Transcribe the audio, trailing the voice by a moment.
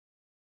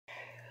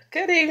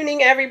Good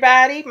evening,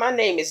 everybody. My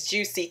name is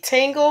Juicy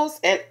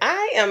Tingles, and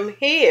I am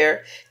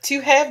here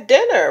to have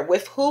dinner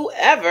with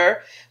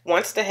whoever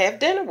wants to have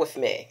dinner with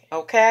me,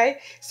 okay?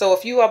 So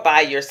if you are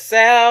by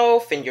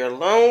yourself and you're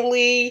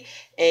lonely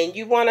and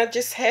you want to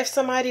just have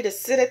somebody to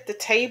sit at the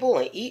table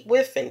and eat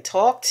with and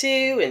talk to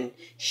and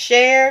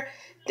share,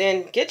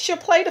 then get your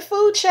plate of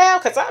food,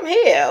 child, because I'm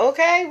here,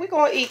 okay? We're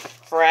going to eat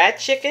fried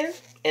chicken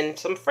and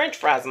some French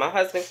fries. My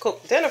husband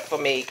cooked dinner for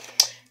me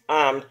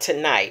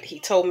tonight.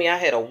 He told me I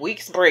had a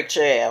week's break,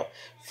 child,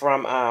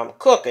 from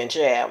cooking,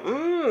 child.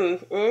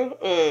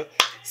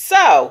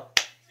 So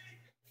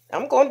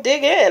I'm gonna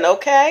dig in,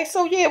 okay?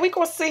 So yeah, we're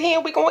gonna sit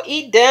here, we're gonna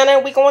eat dinner,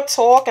 we're gonna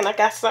talk, and I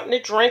got something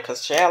to drink,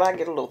 cause child, I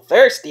get a little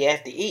thirsty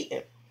after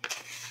eating.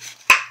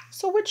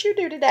 So what you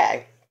do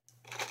today?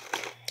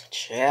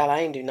 Child,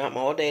 I ain't do nothing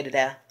all day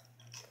today.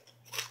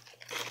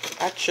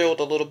 I chilled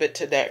a little bit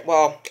today.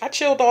 Well, I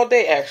chilled all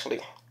day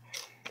actually.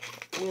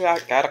 I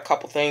got a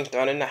couple things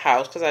done in the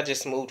house because I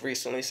just moved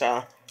recently,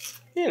 so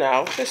you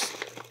know, just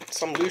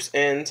some loose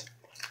ends.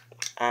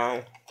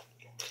 And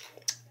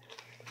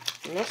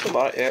that's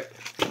about it.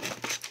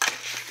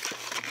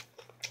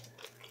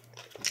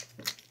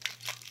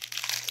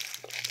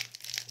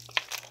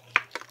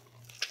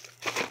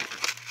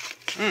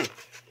 Ain't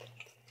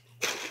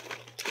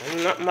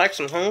nothing like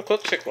some home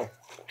cooked chicken.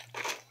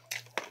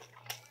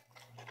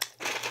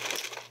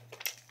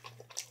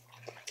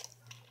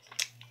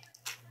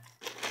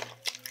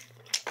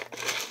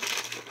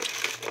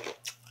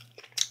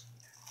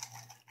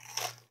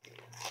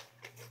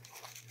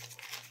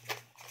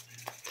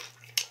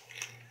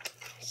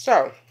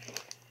 So,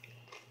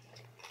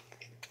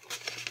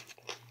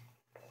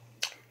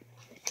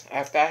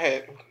 after I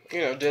had,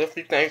 did a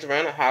few things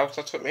around the house,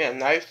 I took me a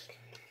nice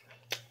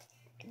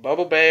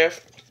bubble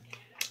bath,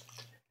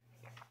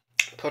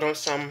 put on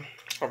some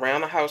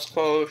around the house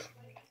clothes,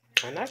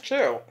 and I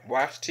chilled.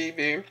 Watch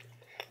TV,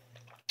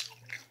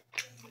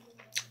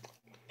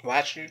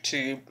 watch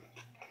YouTube.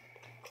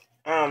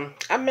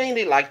 I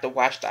mainly like to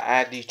watch the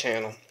ID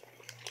channel.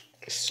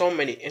 There's so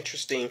many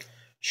interesting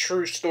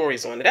true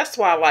stories on it. That's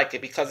why I like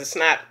it, because it's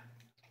not,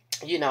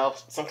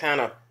 some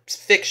kind of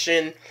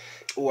fiction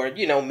or,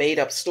 made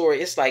up story.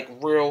 It's like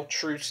real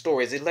true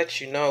stories. It lets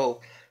you know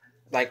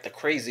like the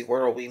crazy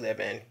world we live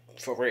in,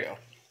 for real.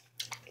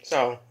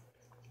 So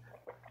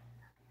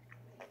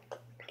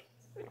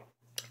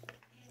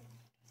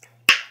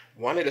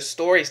one of the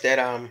stories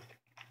that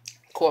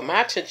caught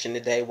my attention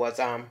today was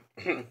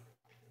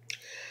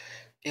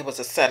it was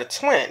a set of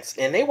twins,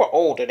 and they were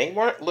older. They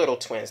weren't little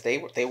twins. They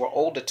were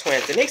older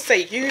twins. And they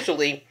say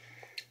usually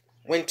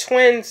when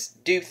twins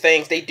do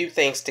things, they do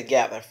things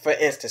together. For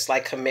instance,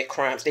 like commit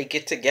crimes. They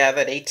get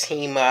together, they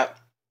team up,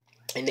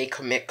 and they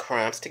commit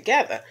crimes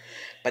together.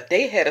 But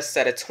they had a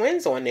set of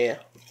twins on there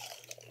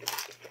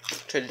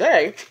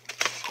today.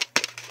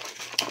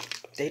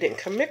 They didn't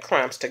commit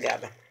crimes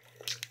together.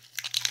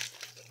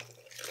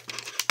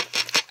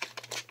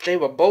 They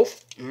were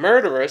both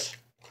murderers,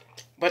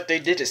 but they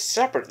did it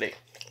separately.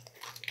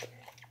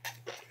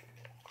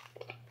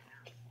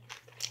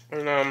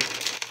 And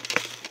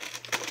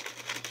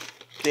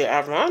the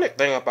ironic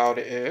thing about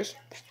it is,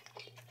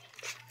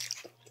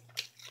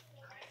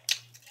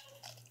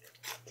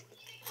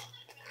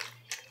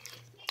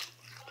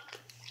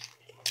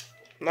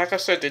 like I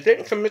said, they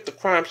didn't commit the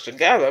crimes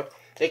together.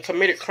 They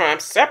committed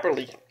crimes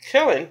separately,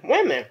 killing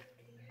women.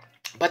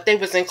 But they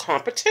was in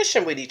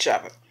competition with each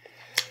other.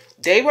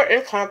 They were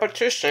in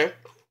competition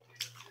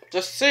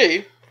to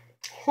see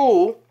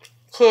who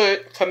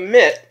could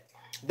commit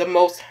the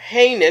most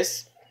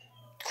heinous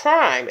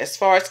crime as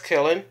far as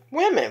killing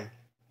women.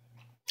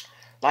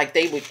 Like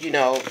they would,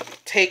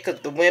 take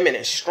the women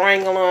and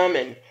strangle them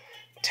and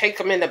take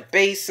them in the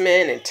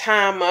basement and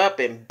tie them up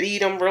and beat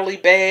them really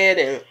bad.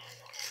 And,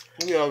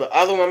 the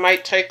other one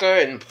might take her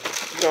and,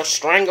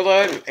 strangle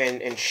her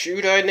and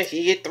shoot her in the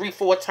head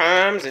 3-4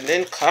 times and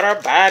then cut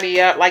her body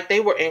up. Like they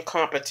were in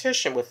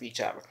competition with each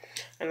other.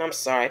 And I'm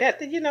sorry,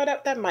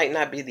 that might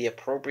not be the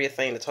appropriate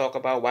thing to talk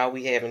about while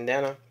we having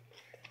dinner.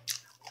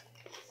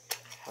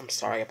 I'm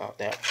sorry about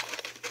that.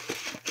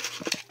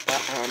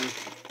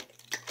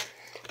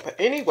 But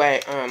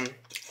anyway,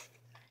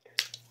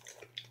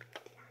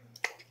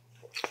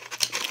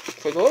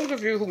 for those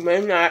of you who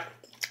may not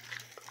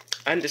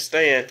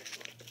understand,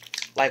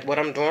 like what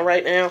I'm doing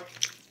right now,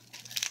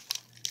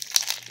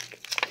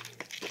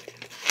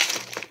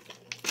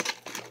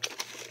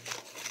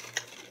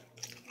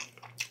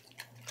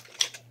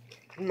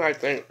 you might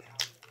think,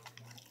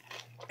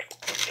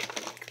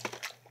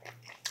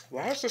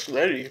 why is this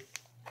lady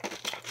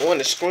on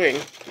the screen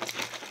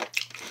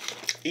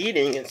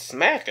eating and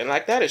smacking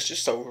like that? Is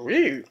just so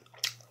rude.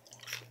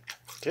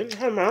 Didn't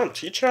her mom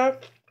teach her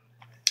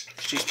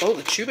she's supposed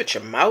to chew with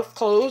your mouth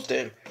closed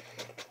and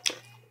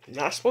you're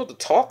not supposed to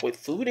talk with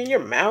food in your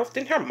mouth?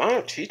 Didn't her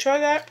mom teach her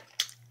that?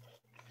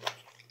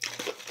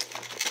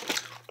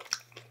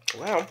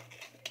 Well,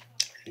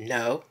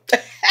 no.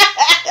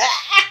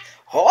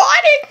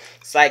 Hardy?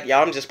 It's like,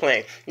 y'all, I'm just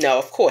playing. No,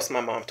 of course my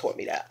mom taught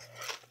me that.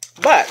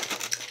 But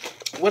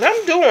what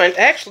I'm doing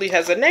actually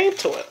has a name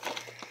to it.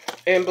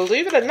 And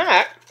believe it or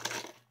not,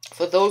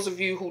 for those of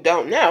you who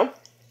don't know,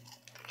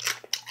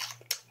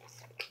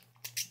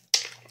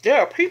 there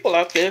are people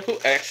out there who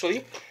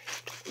actually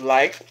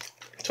like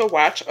to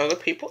watch other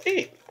people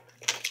eat.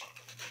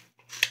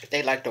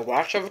 They like to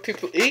watch other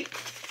people eat.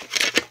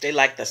 They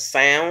like the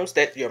sounds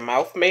that your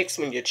mouth makes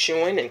when you're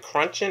chewing and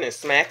crunching and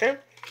smacking.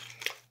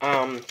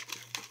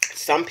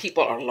 Some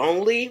people are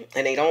lonely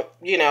and they don't,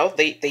 you know,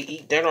 they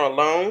eat dinner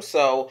alone.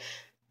 So,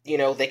 you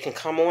know, they can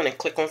come on and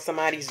click on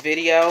somebody's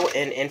video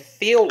and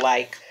feel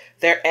like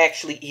they're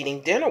actually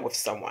eating dinner with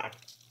someone.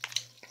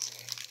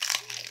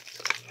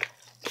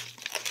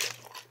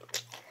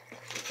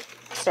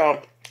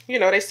 So, you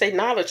know, they say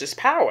knowledge is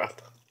power.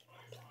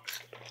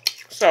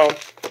 So,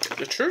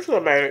 the truth of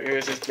the matter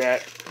is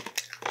that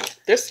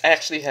this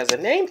actually has a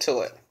name to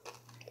it.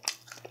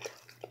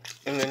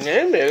 And the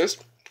name is,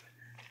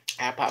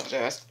 I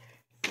apologize,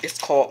 it's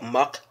called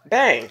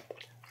Mukbang.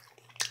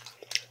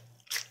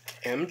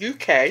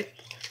 M-U-K-B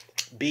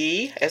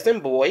as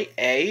in boy,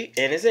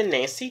 A-N as in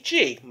Nancy,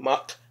 G.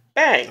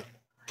 Mukbang.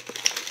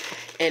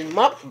 And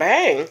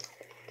Mukbang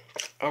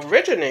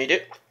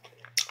originated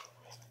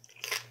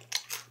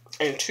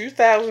in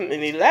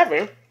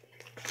 2011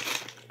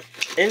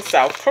 in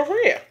South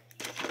Korea.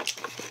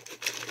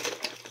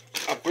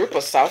 A group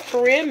of South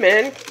Korean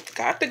men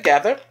got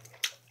together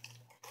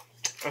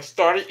and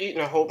started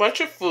eating a whole bunch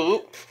of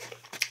food,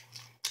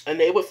 and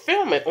they would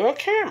film it on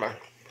camera,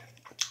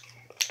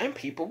 and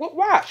people would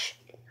watch,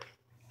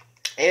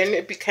 and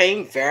it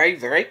became very,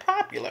 very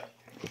popular.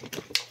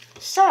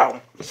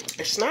 So,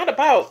 it's not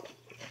about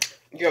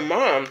your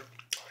mom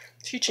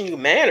teaching you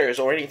manners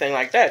or anything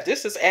like that.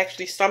 This is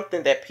actually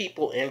something that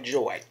people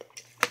enjoy.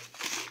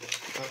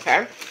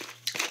 Okay?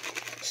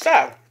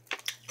 So,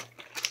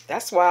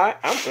 that's why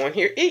I'm on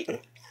here eating.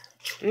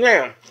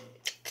 Now,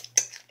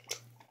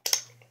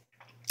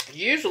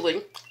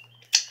 usually,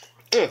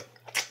 the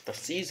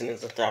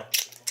seasonings and stuff,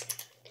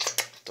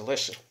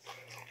 delicious.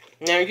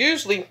 Now,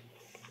 usually,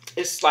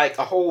 it's like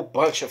a whole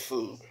bunch of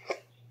food.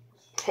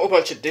 A whole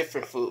bunch of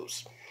different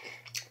foods.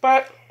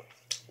 But,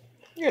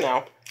 you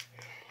know,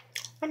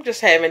 I'm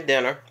just having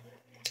dinner.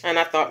 And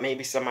I thought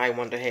maybe somebody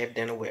wanted to have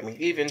dinner with me,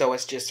 even though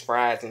it's just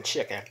fries and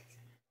chicken.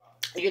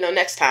 You know,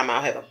 next time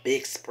I'll have a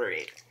big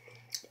spread.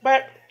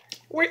 But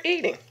we're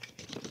eating.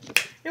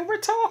 And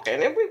we're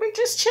talking. And we're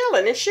just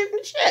chilling and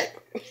shooting shit.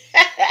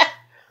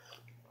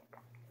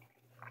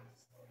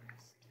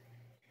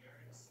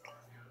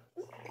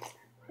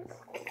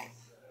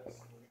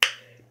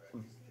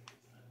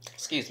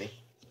 Excuse me.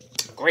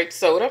 Grape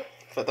soda,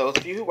 for those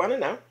of you who want to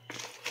know.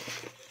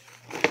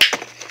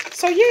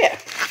 So yeah.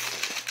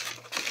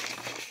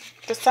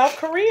 The South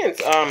Koreans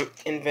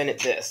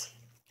invented this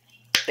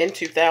in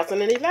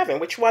 2011,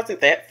 which wasn't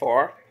that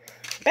far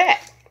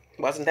back.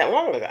 Wasn't that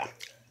long ago.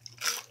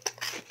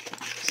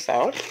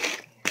 So,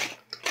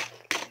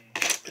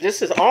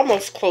 this is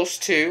almost close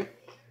to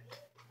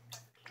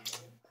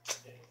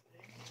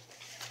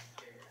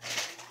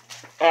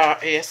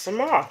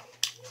ASMR.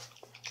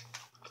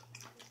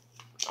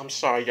 I'm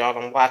sorry, y'all.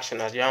 I'm watching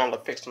that. Y'all are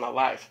fixing my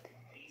life.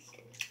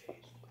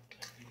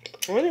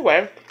 Well,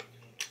 anyway,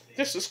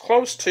 this is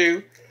close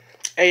to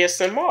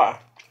ASMR,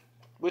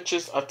 which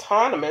is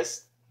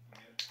autonomous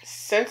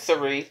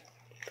sensory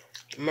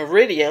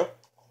meridian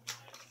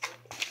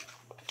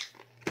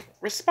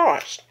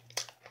response.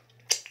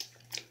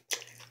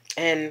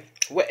 And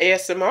what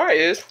ASMR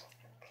is,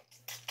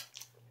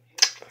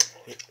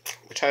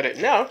 which I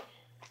didn't know,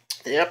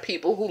 there are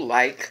people who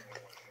like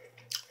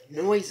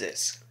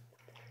noises.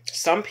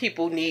 Some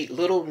people need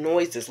little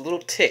noises, little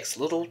ticks,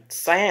 little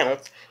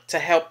sounds to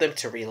help them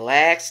to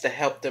relax, to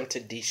help them to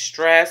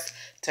de-stress,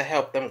 to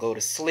help them go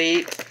to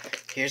sleep.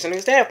 Here's an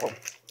example.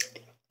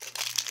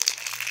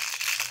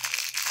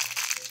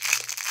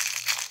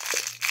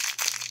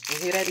 You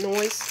hear that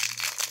noise?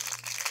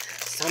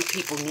 Some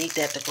people need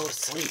that to go to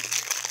sleep.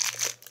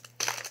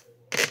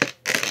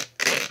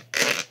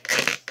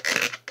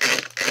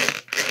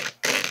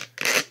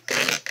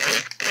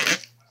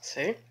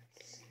 See?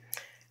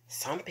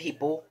 Some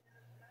people,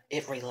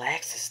 it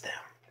relaxes them.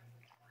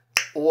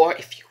 Or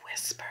if you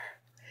whisper,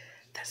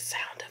 the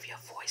sound of your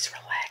voice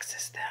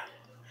relaxes them.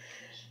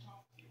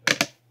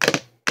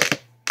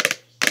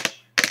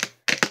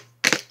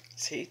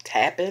 See,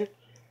 tapping.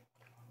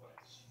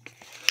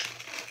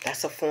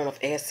 That's a form of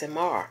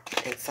ASMR.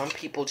 And some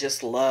people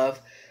just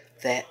love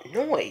that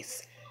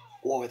noise.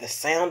 Or the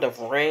sound of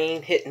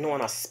rain hitting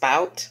on a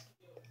spout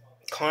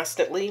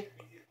constantly.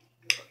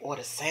 Or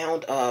the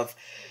sound of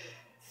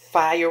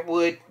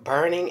firewood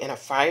burning in a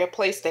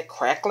fireplace, that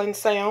crackling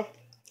sound.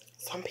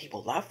 Some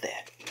people love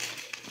that.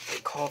 They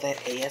call that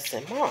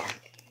ASMR.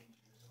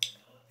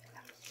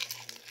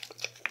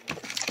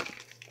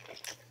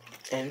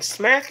 And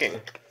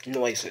smacking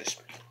noises.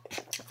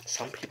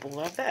 Some people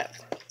love that.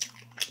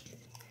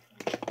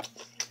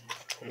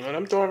 And what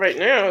I'm doing right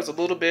now is a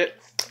little bit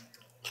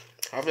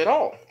of it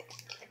all.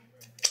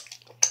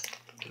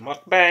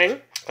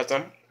 Mukbang, because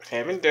I'm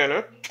having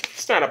dinner.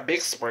 It's not a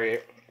big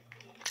spread,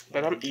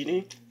 but I'm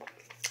eating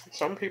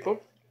some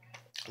people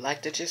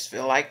like to just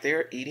feel like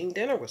they're eating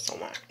dinner with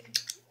someone.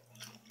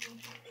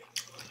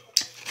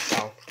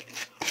 So,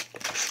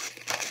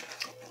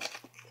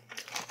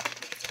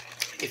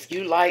 if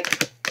you like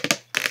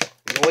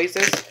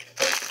noises,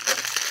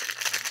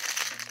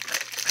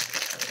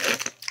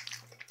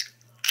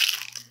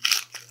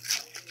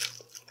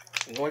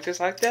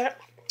 like that,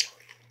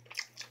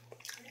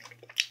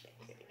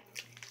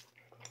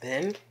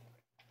 then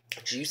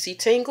Juicy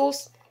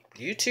Tingles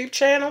YouTube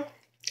channel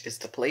is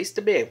the place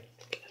to be.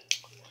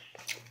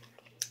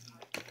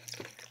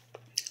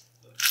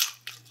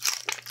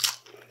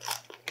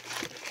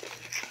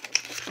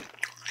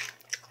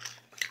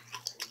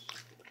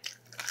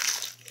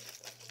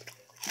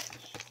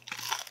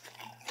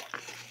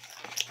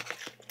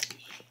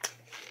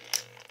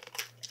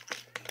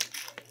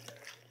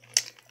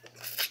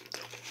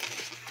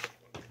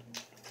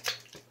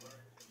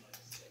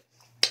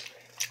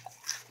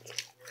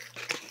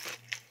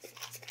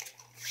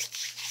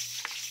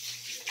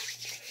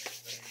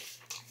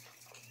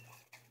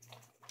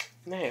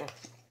 Now, I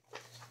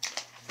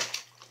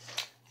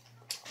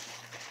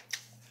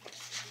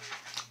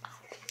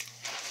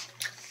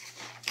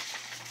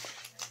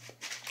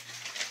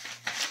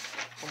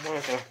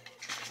wanted to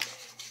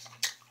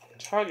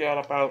tell y'all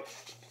about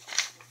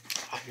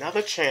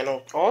another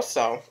channel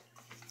also.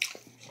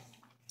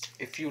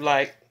 If you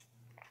like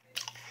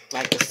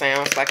the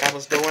sounds like I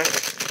was doing,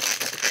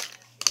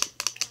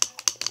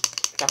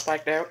 stuff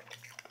like that,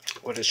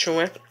 or the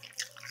chewing,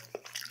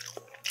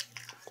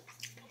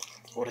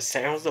 or the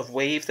sounds of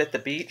waves at the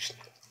beach,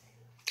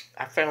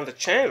 I found a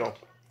channel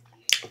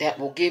that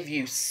will give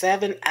you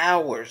 7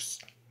 hours.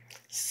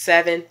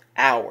 7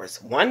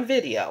 hours. One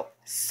video,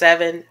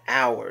 7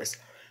 hours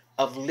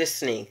of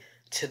listening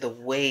to the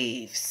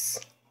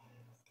waves.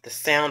 The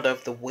sound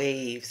of the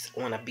waves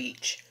on a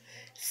beach.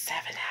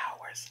 7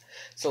 hours.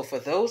 So for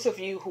those of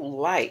you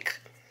who like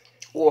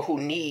or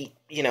who need,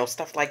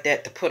 stuff like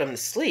that to put them to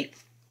sleep,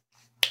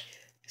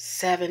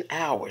 7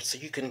 hours. So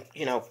you can,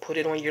 put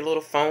it on your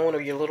little phone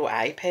or your little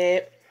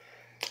iPad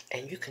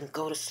and you can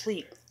go to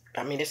sleep.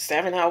 I mean, it's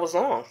 7 hours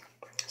long.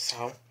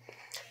 So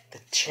the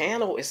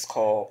channel is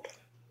called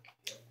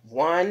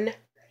One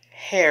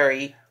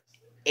Harry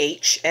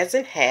H as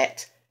in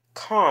hat,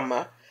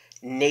 comma,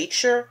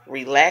 nature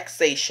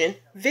relaxation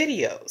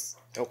videos.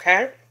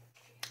 Okay?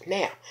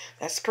 Now,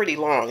 that's pretty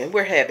long and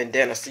we're having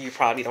dinner, so you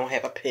probably don't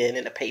have a pen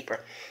and a paper.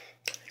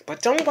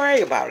 But don't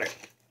worry about it.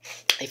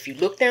 If you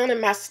look down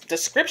in my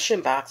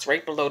description box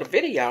right below the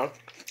video,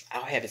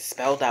 I'll have it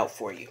spelled out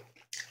for you.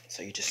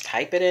 So you just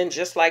type it in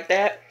just like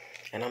that.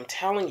 And I'm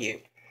telling you,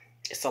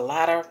 it's a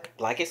lot of,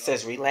 like it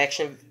says,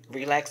 relaxation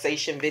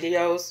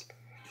videos.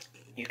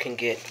 You can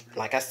get,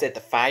 like I said, the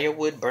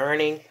firewood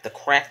burning, the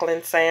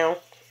crackling sound.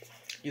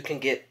 You can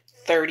get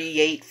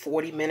 38,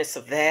 40 minutes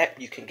of that.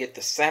 You can get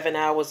the 7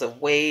 hours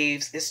of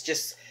waves. It's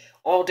just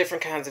all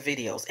different kinds of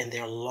videos. And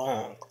they're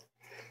long,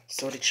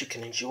 so that you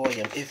can enjoy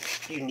them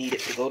if you need it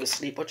to go to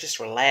sleep or just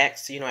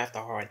relax, after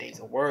hard days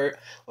of work,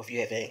 or if you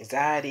have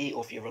anxiety,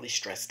 or if you're really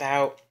stressed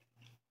out,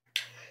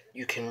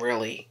 you can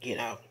really,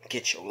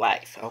 get your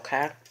life,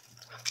 okay?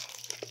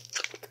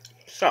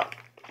 So,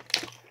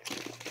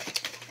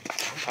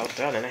 I'm about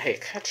done, and I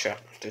had ketchup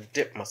to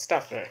dip my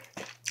stuff in.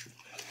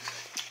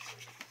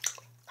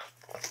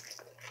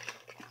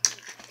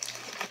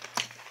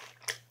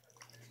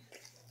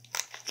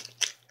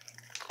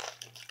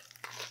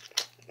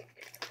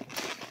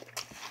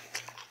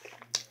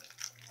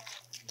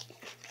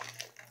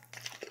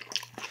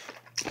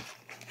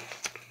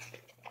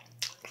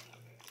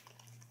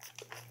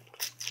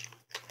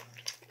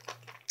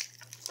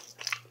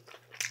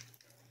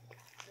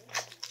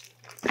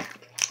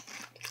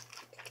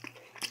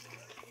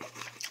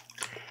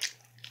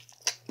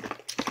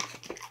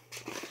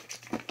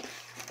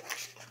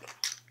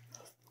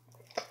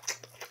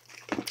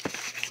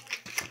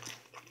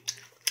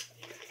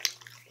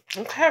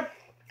 Okay,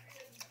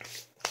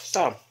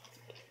 so I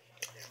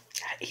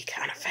eat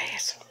kind of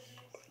fast.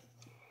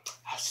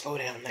 I'll slow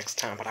down next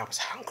time, but I was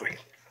hungry.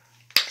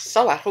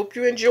 So I hope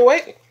you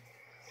enjoyed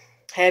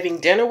having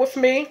dinner with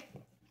me.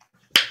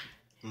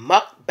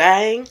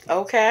 Mukbang,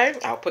 okay?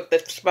 I'll put the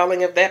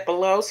spelling of that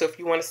below, so if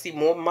you want to see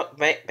more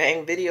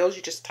mukbang videos,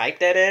 you just type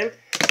that in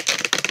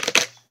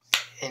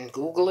and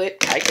Google it,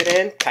 type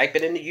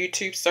it in the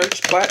YouTube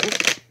search button,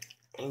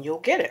 and you'll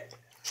get it.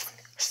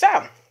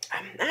 So,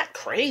 I'm not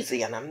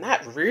crazy and I'm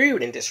not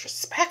rude and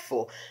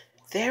disrespectful.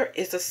 There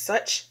is a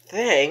such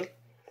thing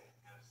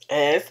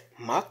as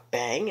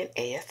mukbang and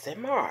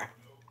ASMR.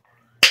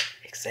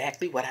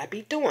 Exactly what I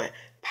be doing.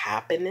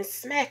 Popping and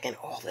smacking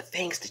all the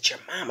things that your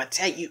mama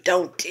tell you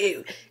don't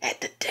do at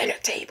the dinner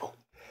table.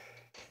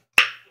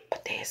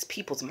 But there's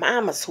people's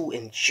mamas who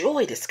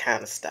enjoy this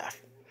kind of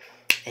stuff.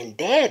 And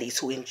daddies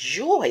who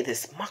enjoy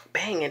this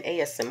mukbang and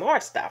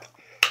ASMR stuff.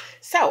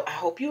 So, I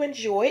hope you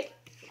enjoyed.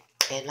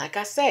 And like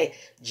I say,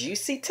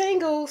 juicy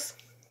tingles.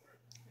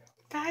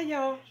 Bye,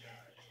 y'all.